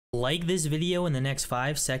Like this video in the next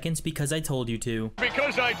 5 seconds because I told you to.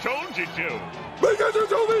 Because I told you to. Because you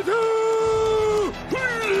told me to!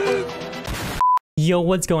 Yo,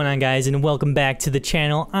 what's going on, guys, and welcome back to the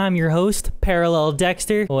channel. I'm your host, Parallel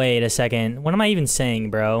Dexter. Wait a second, what am I even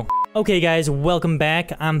saying, bro? Okay, guys, welcome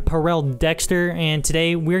back. I'm Parallel Dexter, and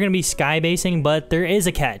today we're gonna be skybasing, but there is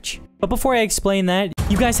a catch. But before I explain that,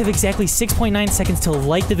 you guys have exactly 6.9 seconds to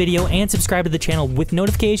like the video and subscribe to the channel with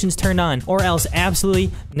notifications turned on, or else absolutely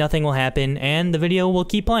nothing will happen and the video will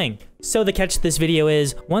keep playing. So the catch to this video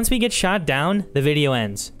is, once we get shot down, the video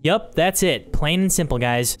ends. Yup, that's it. Plain and simple,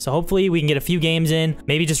 guys. So hopefully we can get a few games in,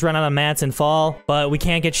 maybe just run out of mats and fall, but we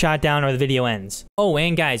can't get shot down or the video ends. Oh,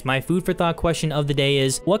 and guys, my food for thought question of the day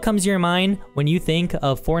is, what comes to your mind when you think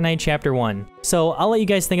of Fortnite Chapter 1? So I'll let you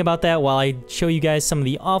guys think about that while I show you guys some of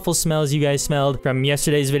the awful smells you guys smelled from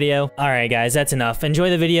yesterday's video. Alright guys, that's enough. Enjoy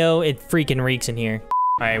the video. It freaking reeks in here.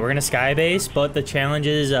 Alright, we're gonna skybase, but the challenge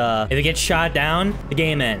is, if it gets shot down, the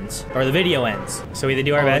game ends. Or the video ends. So we either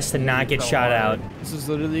do our best to not get shot out. This is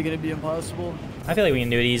literally gonna be impossible. I feel like we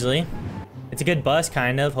can do it easily. It's a good bus,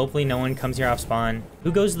 kind of. Hopefully no one comes here off spawn.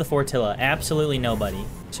 Who goes to the Fortilla? Absolutely nobody.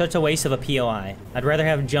 Such a waste of a POI. I'd rather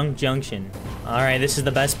have Junk Junction. Alright, this is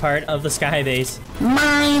the best part of the skybase.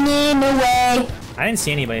 Mining away. I didn't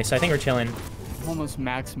see anybody, so I think we're chilling. I'm almost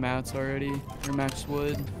max mats already, or max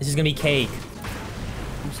wood. This is gonna be cake.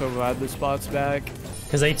 I'm so glad this spot's back.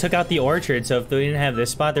 Because they took out the orchard, so if they didn't have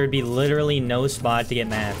this spot, there would be literally no spot to get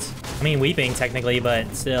mats. I mean, weeping, technically,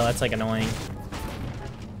 but still, that's, like, annoying.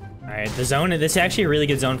 Alright, the zone, this is actually a really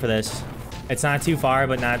good zone for this. It's not too far,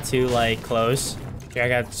 but not too, like, close. Okay, I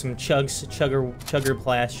got some chugger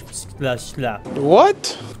splash.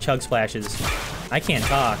 What? Chug splashes. I can't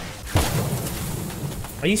talk.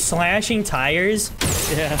 Are you slashing tires?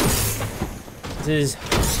 Yeah. This is...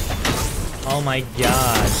 Oh my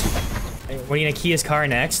god. What, are you gonna key his car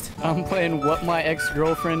next? I'm playing What My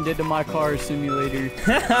Ex-Girlfriend Did to My Car Simulator.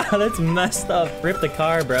 That's messed up. Rip the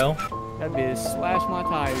car, bro. That bitch slashed my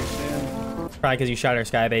tires, man. Probably because you shot her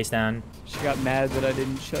skybase down. She got mad that I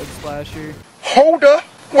didn't chug splash her. Hold up.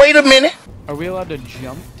 Wait a minute. Are we allowed to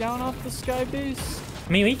jump down off the skybase?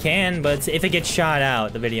 I mean, we can, but if it gets shot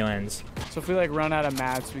out, the video ends. So if we like run out of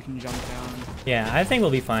mats, we can jump down. Yeah, I think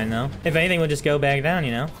we'll be fine, though. If anything, we'll just go back down,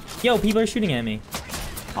 you know? Yo, people are shooting at me.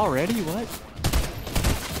 Already? What?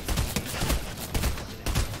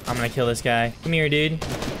 I'm gonna kill this guy. Come here, dude.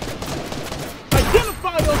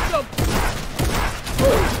 Identify yourself!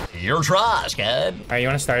 Your try, Skyb. Alright, you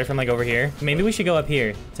wanna start it from, like, over here? Maybe we should go up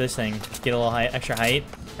here to this thing. Get a little extra height.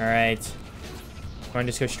 Alright. Wanna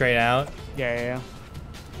just go straight out? Yeah.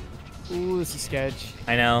 Ooh, this is sketch.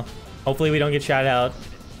 I know. Hopefully we don't get shot out.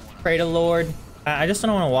 Pray to Lord. I just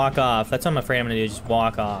don't want to walk off. That's what I'm afraid I'm gonna do, just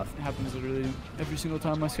walk off. It happens literally every single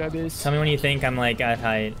time I skybase. Tell me when you think I'm, like, at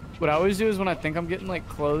height. What I always do is when I think I'm getting like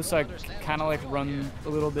close, I kind of like run a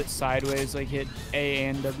little bit sideways, like hit A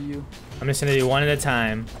and W. I'm just gonna do one at a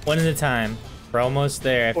time. One at a time. We're almost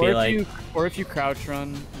there, I feel like. Or if you crouch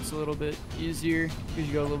run, it's a little bit easier because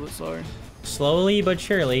you go a little bit slower. Slowly but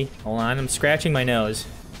surely. Hold on, I'm scratching my nose.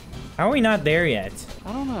 How are we not there yet?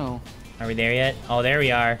 I don't know. Are we there yet? Oh, there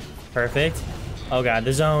we are. Perfect. Oh god,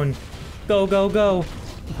 the zone. Go, go, go.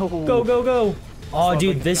 No. Go, go, go. Oh,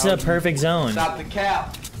 dude, like this is a perfect zone. Stop the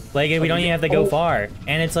cap. Like, we don't even have to go far.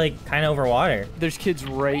 And it's, like, kind of over water. There's kids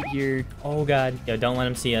right here. Oh, God. Yo, don't let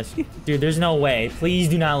them see us. Dude, there's no way. Please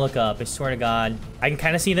do not look up. I swear to God. I can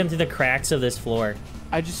kind of see them through the cracks of this floor.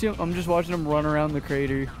 I'm just watching them run around the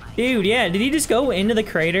crater. Dude, yeah. Did he just go into the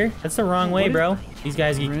crater? That's the wrong way, bro. These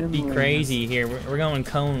guys be crazy here. We're going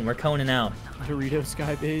cone. We're coning out. Dorito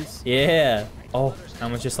skybase. Yeah. Oh, I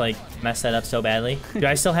almost just, like, messed that up so badly. Dude,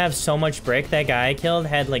 I still have so much brick. That guy I killed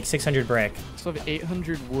had, like, 600 brick. I still have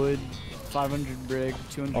 800 wood, 500 brick,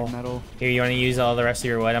 200 metal. Here, you want to use all the rest of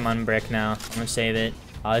your wood? I'm on brick now. I'm gonna save it.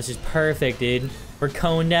 Oh, this is perfect, dude. We're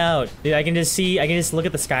coned out. Dude, I can just look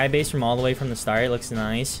at the skybase from all the way from the start. It looks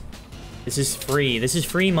nice. This is free. This is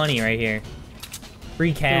free money right here.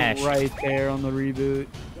 Free cash. They're right there on the reboot.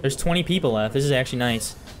 There's 20 people left. This is actually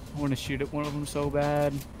nice. I want to shoot at one of them so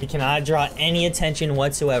bad. You cannot draw any attention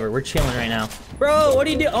whatsoever. We're chilling right now. Bro, what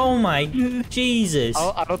do you do? Oh my Jesus.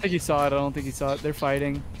 I don't think he saw it. I don't think he saw it. They're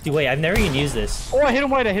fighting. Dude, wait, I've never even used this. Oh, I hit him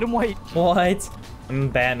white. I hit him white. What? I'm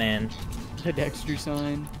Batman. The Dexter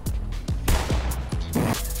sign.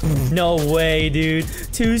 No way, dude.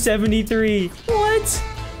 273. What?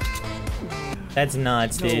 That's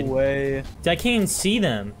nuts, dude. No way. Dude, I can't even see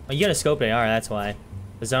them. Oh, you got a scope AR, that's why.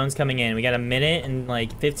 The zone's coming in. We got a minute and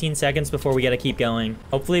like 15 seconds before we gotta keep going.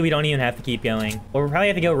 Hopefully we don't even have to keep going. Well, we'll probably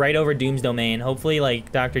have to go right over Doom's domain. Hopefully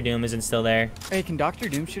like Dr. Doom isn't still there. Hey, can Dr.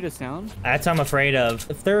 Doom shoot us down? That's what I'm afraid of.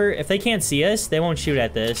 If they can't see us, they won't shoot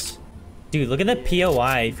at this. Dude, look at the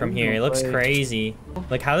POI from here. It looks crazy.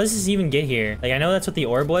 Like, how does this even get here? Like, I know that's what the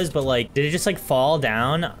orb was, but like, did it just like fall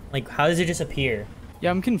down? Like, how does it just appear? Yeah,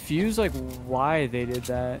 I'm confused, like, why they did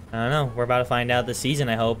that. I don't know. We're about to find out this season,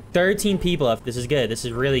 I hope. 13 people left. This is good. This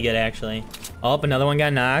is really good, actually. Oh, another one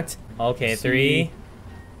got knocked. Okay, 3,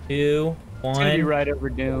 2, 1. It's gonna be right over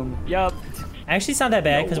Doom. Yup. Actually, it's not that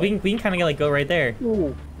bad, because we can kind of like go right there.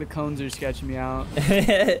 Ooh. The cones are sketching me out.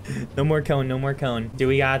 No more cone, no more cone. Dude,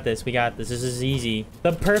 we got this. We got this. This is easy.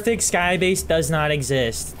 The perfect SKYBASE does not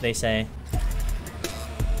exist, they say.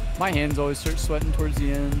 My hands always start sweating towards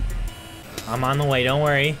the end. I'm on the way, don't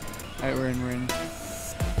worry. Alright, we're in.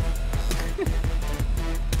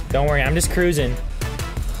 Don't worry, I'm just cruising.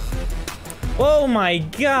 Oh my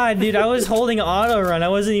god, dude, I was holding auto run. I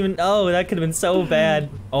wasn't even, oh, that could have been so bad.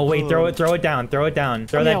 Oh wait, throw it down, throw it down.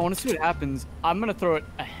 Throw that. Yeah, I want to see what happens. I'm gonna throw it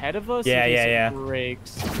ahead of us. Yeah, in case yeah. It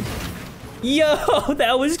breaks. Yo,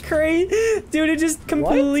 that was crazy. Dude, it just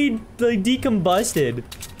completely like decombusted.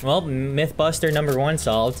 Well, Mythbuster number 1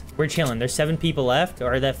 solved. We're chilling. There's 7 people left,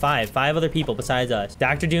 or are that 5? 5 other people besides us.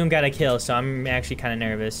 Dr. Doom got a kill, so I'm actually kind of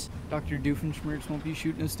nervous. Dr. Doofenshmirtz won't be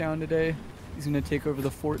shooting us down today. He's gonna take over the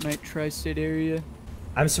Fortnite tri-state area.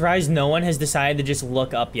 I'm surprised no one has decided to just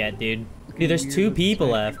look up yet, dude. Dude, there's 2 people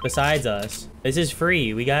left besides us. This is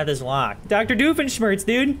free. We got this locked. Dr. Doofenshmirtz,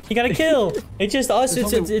 dude. He got a kill. It's just us.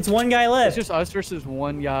 It's one guy left. It's just us versus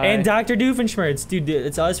one guy. And Dr. Doofenshmirtz. Dude,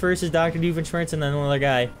 it's us versus Dr. Doofenshmirtz and then another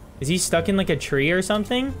guy. Is he stuck in like a tree or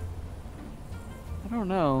something? I don't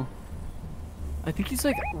know. I think he's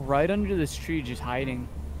like right under this tree just hiding.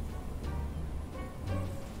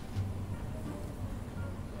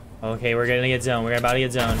 Okay, we're gonna get zoned. We're about to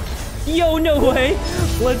get zoned. Yo, no way!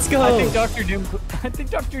 Let's go! I think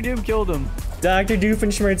Dr. Doom killed him. Dr.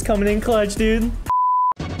 Doofenshmirtz coming in clutch, dude.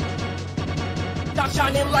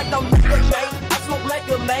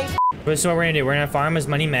 This is what we're gonna do. We're gonna farm as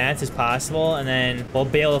many mats as possible, and then we'll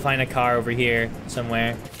be able to find a car over here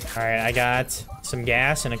somewhere. All right, I got some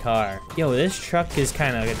gas and a car. Yo, this truck is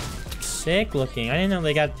kind of sick looking. I didn't know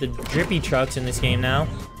they got the drippy trucks in this game now.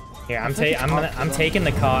 Here, I'm taking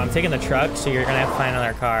the car. I'm taking the truck, so you're gonna have to find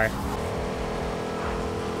another car.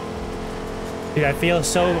 Dude, I feel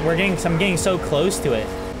so. I'm getting so close to it.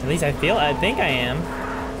 At least I think I am.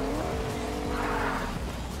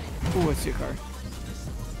 Ooh, I see a car.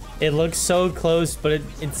 It looks so close, but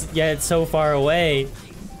it's so far away.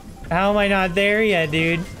 How am I not there yet,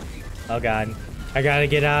 dude? Oh god, I gotta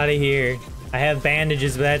get out of here. I have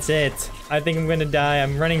bandages, but that's it. I think I'm gonna die.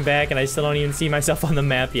 I'm running back and I still don't even see myself on the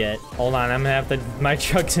map yet. Hold on, I'm gonna have to, my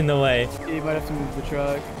truck's in the way. Yeah, you might have to move the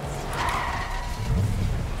truck.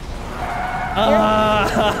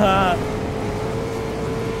 Ah!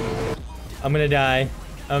 I'm gonna die.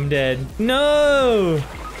 I'm dead. No!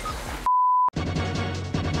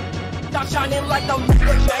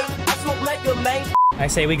 I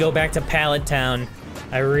say we go back to Pallet Town.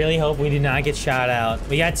 I really hope we do not get shot out.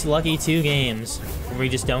 We got lucky 2 games where we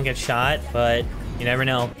just don't get shot, but you never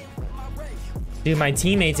know. Dude, my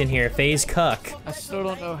teammate's in here, FaZe Cuck. I still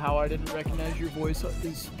don't know how I didn't recognize your voice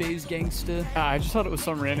as FaZe Gangsta. I just thought it was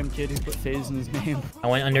some random kid who put FaZe in his name. I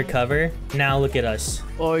went undercover. Now look at us.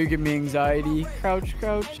 Oh, you give me anxiety. Crouch,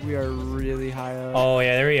 crouch. We are really high up. Oh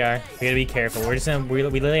yeah, there we are. We gotta be careful. We're just gonna, we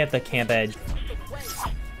literally have the camp edge.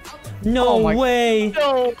 No way!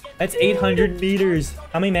 No! That's 800 meters.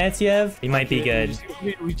 How many mats do you have? You might be good.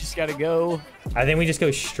 We just gotta go. I think we just go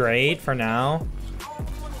straight for now.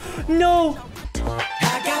 No!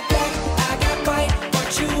 I got